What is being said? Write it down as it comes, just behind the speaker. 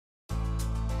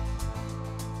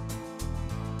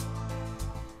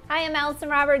Hi, I'm Allison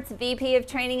Roberts, VP of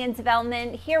Training and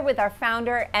Development, here with our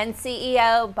founder and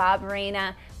CEO, Bob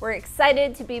Marina. We're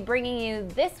excited to be bringing you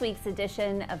this week's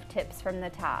edition of Tips from the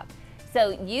Top.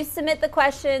 So you submit the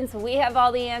questions, we have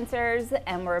all the answers,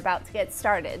 and we're about to get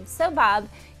started. So Bob,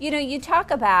 you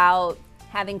talk about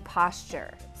having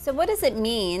posture. So what does it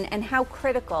mean and how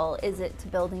critical is it to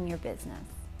building your business?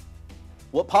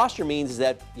 What posture means is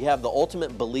that you have the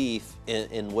ultimate belief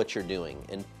in what you're doing.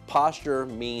 And posture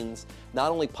means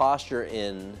not only posture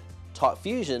in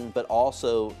TalkFusion, but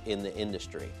also in the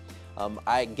industry.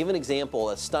 I give an example,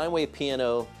 a Steinway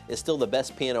piano is still the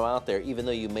best piano out there, even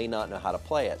though you may not know how to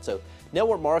play it. So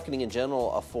network marketing in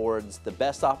general affords the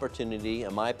best opportunity,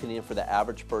 in my opinion, for the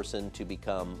average person to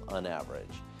become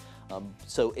unaverage.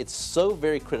 So it's so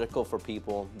very critical for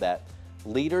people that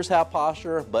leaders have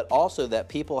posture, but also that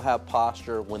people have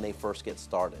posture when they first get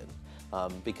started,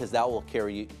 because that will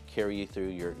carry you through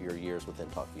your years within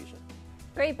TalkFusion.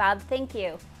 Great, Bob, thank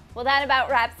you. Well, that about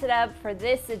wraps it up for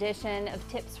this edition of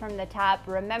Tips from the Top.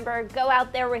 Remember, go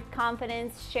out there with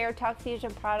confidence, share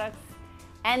TalkFusion products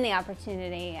and the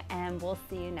opportunity, and we'll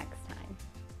see you next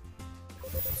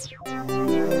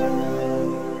time.